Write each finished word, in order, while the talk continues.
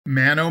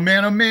Man, oh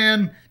man, oh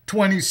man,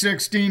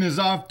 2016 is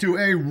off to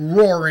a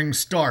roaring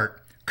start.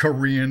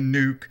 Korean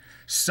nuke,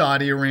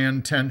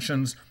 Saudi-Iran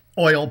tensions,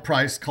 oil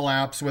price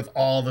collapse with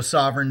all the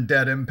sovereign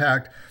debt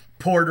impact,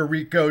 Puerto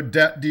Rico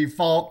debt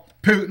default,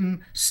 Putin,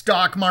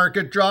 stock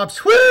market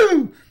drops.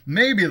 Whoo!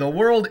 Maybe the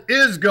world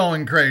is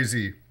going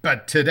crazy.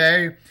 But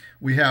today,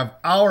 we have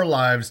our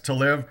lives to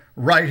live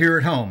right here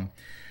at home.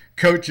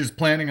 Coach is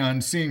planning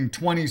on seeing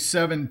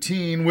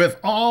 2017 with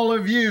all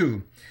of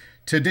you.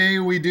 Today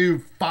we do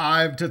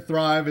 5 to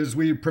Thrive as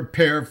we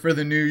prepare for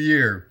the new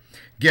year.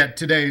 Get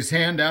today's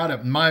handout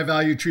at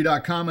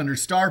myvaluetree.com under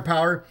Star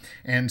Power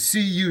and see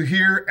you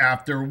here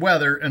after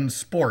weather and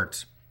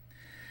sports.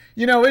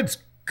 You know, it's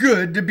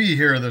good to be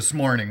here this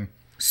morning.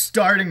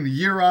 Starting the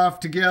year off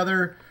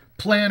together,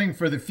 planning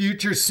for the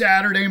future.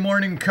 Saturday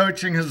morning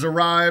coaching has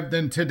arrived,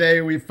 and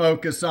today we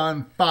focus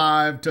on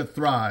 5 to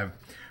Thrive.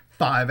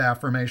 5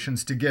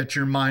 affirmations to get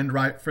your mind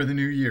right for the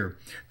new year.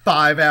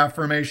 5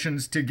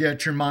 affirmations to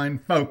get your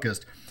mind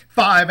focused.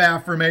 5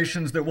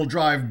 affirmations that will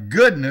drive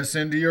goodness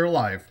into your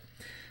life.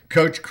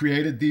 Coach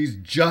created these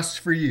just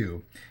for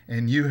you,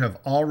 and you have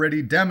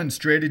already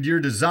demonstrated your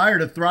desire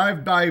to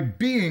thrive by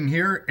being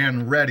here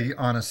and ready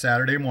on a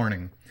Saturday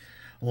morning.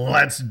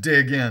 Let's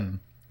dig in.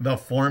 The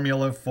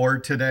formula for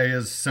today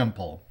is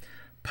simple.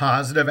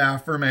 Positive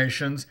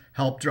affirmations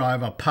help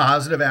drive a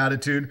positive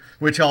attitude,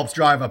 which helps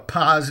drive a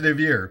positive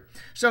year.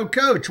 So,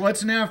 Coach,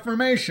 what's an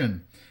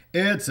affirmation?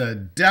 It's a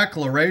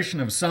declaration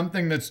of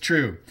something that's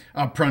true,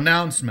 a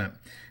pronouncement.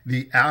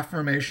 The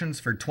affirmations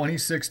for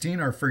 2016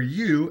 are for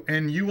you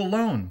and you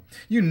alone.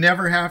 You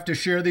never have to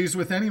share these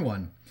with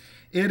anyone.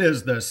 It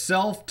is the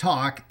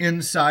self-talk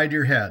inside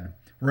your head.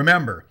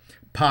 Remember,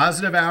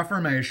 positive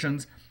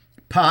affirmations,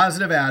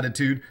 positive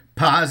attitude,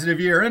 positive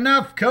year.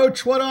 Enough,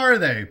 Coach. What are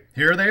they?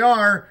 Here they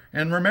are.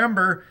 And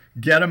remember,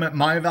 get them at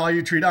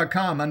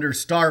myvaluetree.com under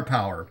Star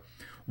Power.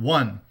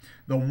 1.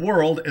 The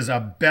world is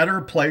a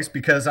better place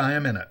because I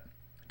am in it.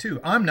 2.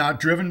 I'm not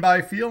driven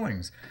by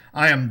feelings.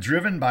 I am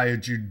driven by a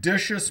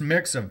judicious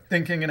mix of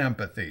thinking and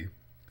empathy.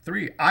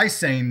 3. I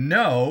say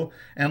no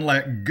and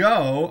let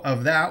go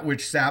of that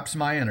which saps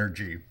my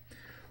energy.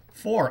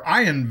 4.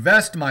 I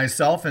invest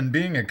myself in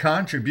being a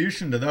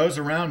contribution to those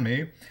around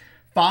me.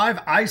 5.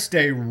 I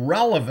stay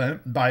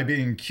relevant by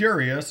being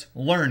curious,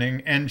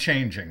 learning, and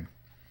changing.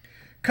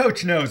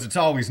 Coach knows it's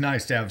always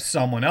nice to have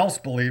someone else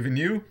believe in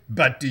you,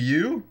 but do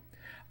you?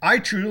 I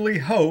truly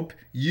hope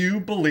you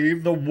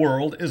believe the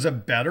world is a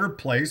better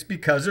place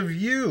because of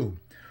you,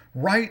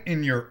 right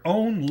in your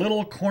own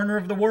little corner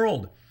of the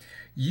world.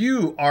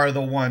 You are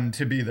the one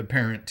to be the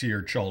parent to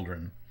your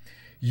children.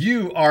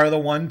 You are the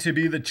one to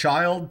be the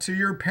child to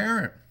your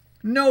parent.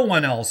 No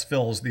one else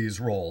fills these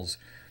roles.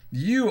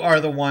 You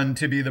are the one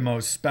to be the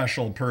most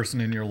special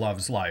person in your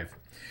love's life.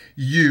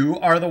 You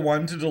are the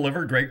one to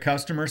deliver great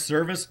customer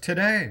service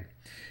today.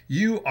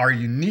 You are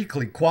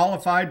uniquely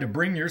qualified to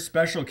bring your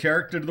special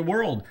character to the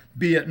world,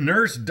 be it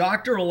nurse,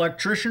 doctor,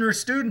 electrician, or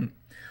student.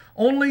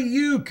 Only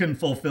you can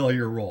fulfill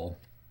your role.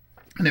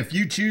 And if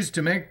you choose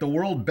to make the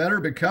world better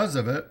because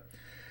of it,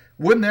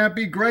 wouldn't that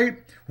be great?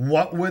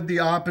 What would the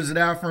opposite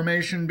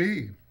affirmation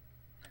be?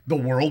 The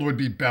world would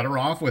be better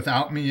off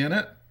without me in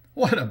it?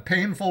 What a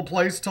painful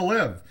place to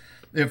live.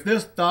 If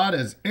this thought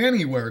is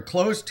anywhere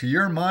close to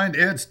your mind,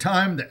 it's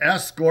time to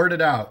escort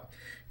it out.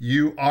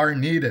 You are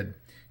needed.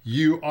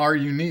 You are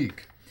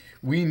unique.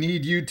 We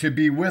need you to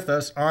be with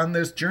us on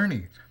this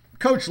journey.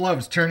 Coach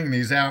loves turning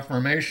these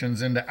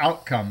affirmations into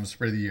outcomes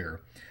for the year.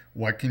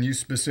 What can you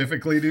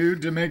specifically do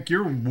to make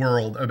your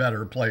world a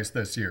better place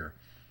this year?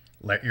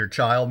 Let your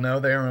child know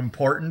they are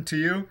important to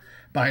you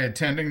by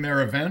attending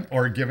their event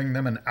or giving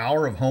them an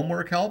hour of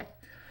homework help.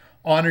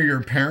 Honor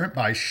your parent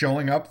by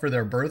showing up for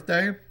their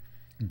birthday.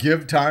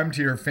 Give time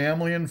to your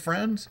family and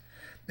friends.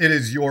 It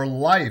is your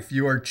life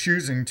you are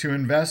choosing to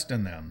invest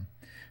in them.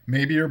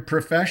 Maybe your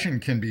profession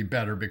can be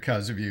better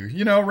because of you.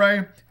 You know,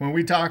 Ray, when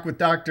we talk with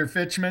Dr.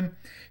 Fitchman,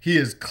 he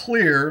is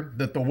clear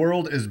that the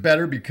world is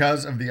better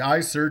because of the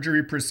eye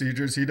surgery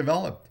procedures he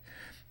developed.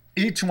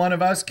 Each one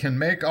of us can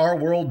make our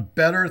world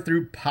better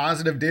through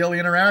positive daily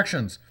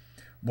interactions.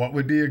 What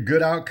would be a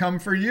good outcome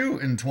for you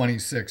in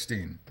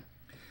 2016?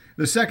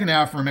 The second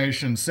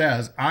affirmation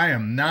says, I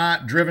am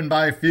not driven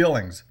by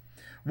feelings.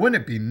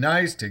 Wouldn't it be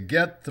nice to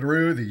get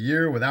through the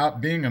year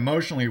without being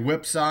emotionally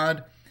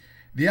whipsawed?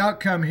 The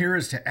outcome here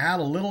is to add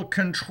a little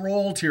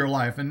control to your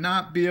life and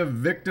not be a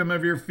victim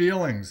of your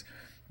feelings.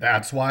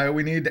 That's why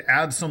we need to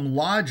add some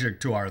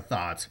logic to our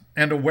thoughts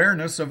and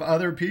awareness of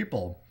other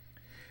people.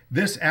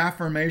 This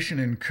affirmation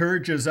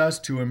encourages us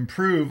to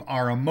improve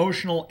our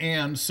emotional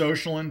and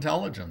social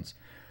intelligence.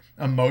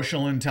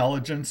 Emotional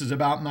intelligence is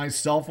about my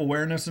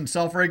self-awareness and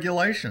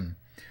self-regulation.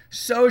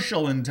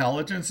 Social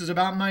intelligence is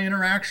about my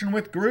interaction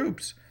with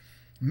groups.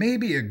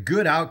 Maybe a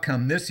good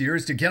outcome this year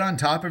is to get on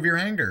top of your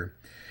anger.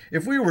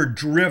 If we were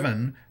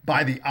driven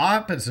by the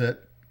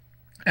opposite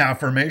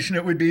affirmation,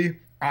 it would be,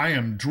 I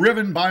am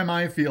driven by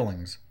my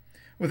feelings.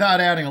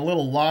 Without adding a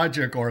little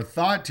logic or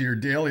thought to your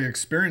daily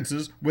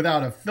experiences,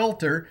 without a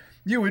filter,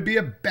 You would be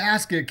a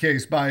basket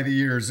case by the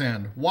year's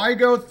end. Why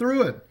go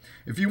through it?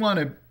 If you want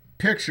a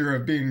picture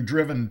of being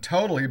driven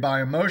totally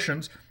by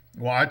emotions,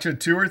 watch a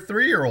 2 or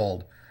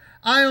 3-year-old.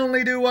 I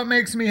only do what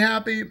makes me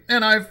happy,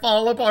 and I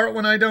fall apart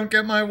when I don't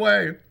get my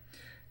way.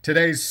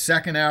 Today's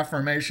second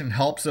affirmation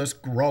helps us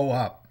grow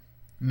up.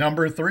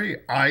 Number 3,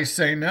 I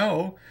say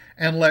no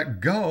and let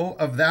go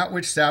of that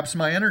which saps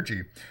my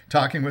energy.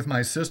 Talking with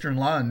my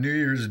sister-in-law on New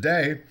Year's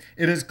Day,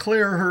 it is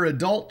clear her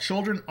adult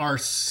children are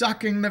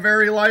sucking the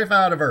very life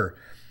out of her.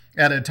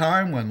 At a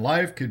time when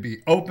life could be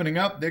opening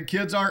up, the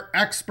kids are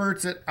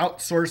experts at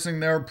outsourcing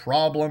their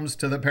problems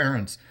to the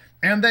parents,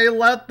 and they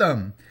let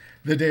them.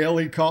 The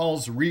daily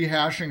calls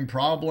rehashing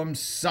problems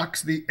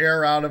sucks the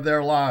air out of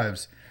their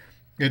lives.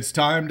 It's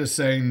time to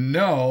say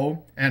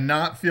no and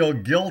not feel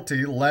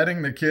guilty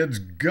letting the kids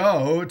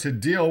go to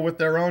deal with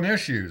their own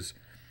issues.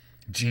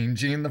 Jean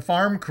the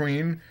farm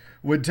queen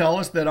would tell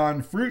us that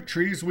on fruit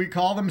trees we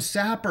call them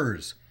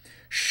sappers,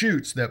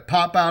 shoots that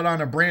pop out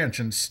on a branch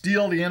and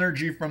steal the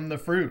energy from the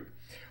fruit.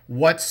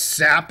 What's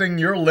sapping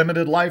your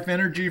limited life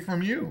energy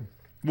from you?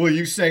 Will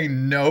you say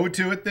no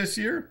to it this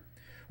year?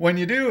 When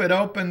you do, it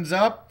opens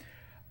up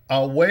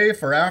a way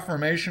for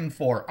affirmation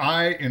for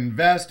I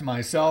invest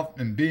myself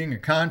in being a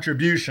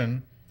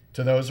contribution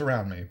to those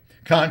around me.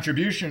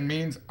 Contribution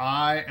means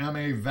I am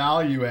a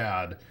value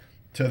add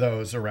to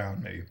those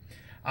around me.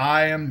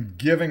 I am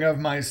giving of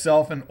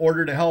myself in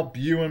order to help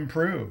you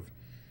improve.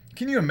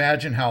 Can you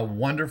imagine how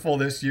wonderful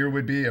this year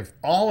would be if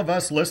all of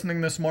us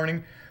listening this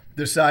morning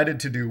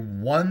decided to do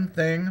one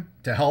thing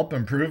to help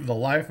improve the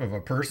life of a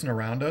person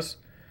around us?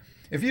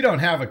 If you don't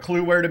have a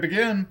clue where to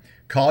begin,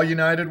 call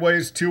United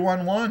Way's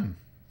 211.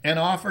 and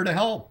offer to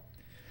help.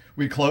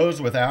 We close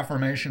with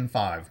affirmation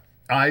 5.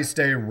 I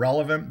stay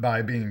relevant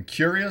by being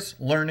curious,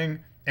 learning,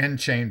 and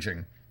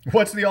changing.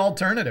 What's the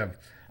alternative?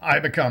 I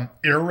become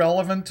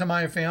irrelevant to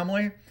my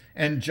family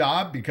and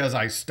job because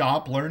I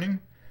stop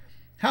learning?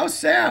 How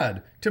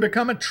sad to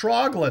become a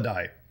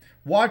troglodyte.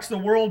 Watch the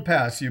world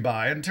pass you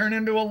by and turn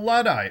into a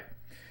Luddite.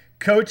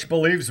 Coach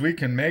believes we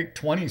can make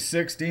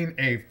 2016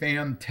 a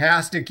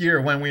fantastic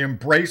year when we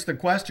embrace the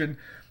question,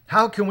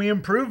 how can we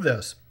improve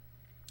this?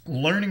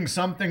 Learning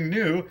something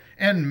new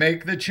and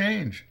make the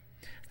change.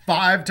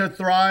 5 to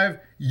Thrive,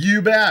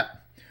 you bet.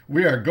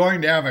 We are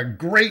going to have a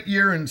great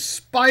year in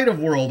spite of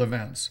world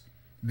events.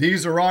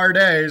 These are our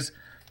days.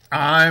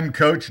 I'm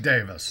Coach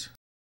Davis.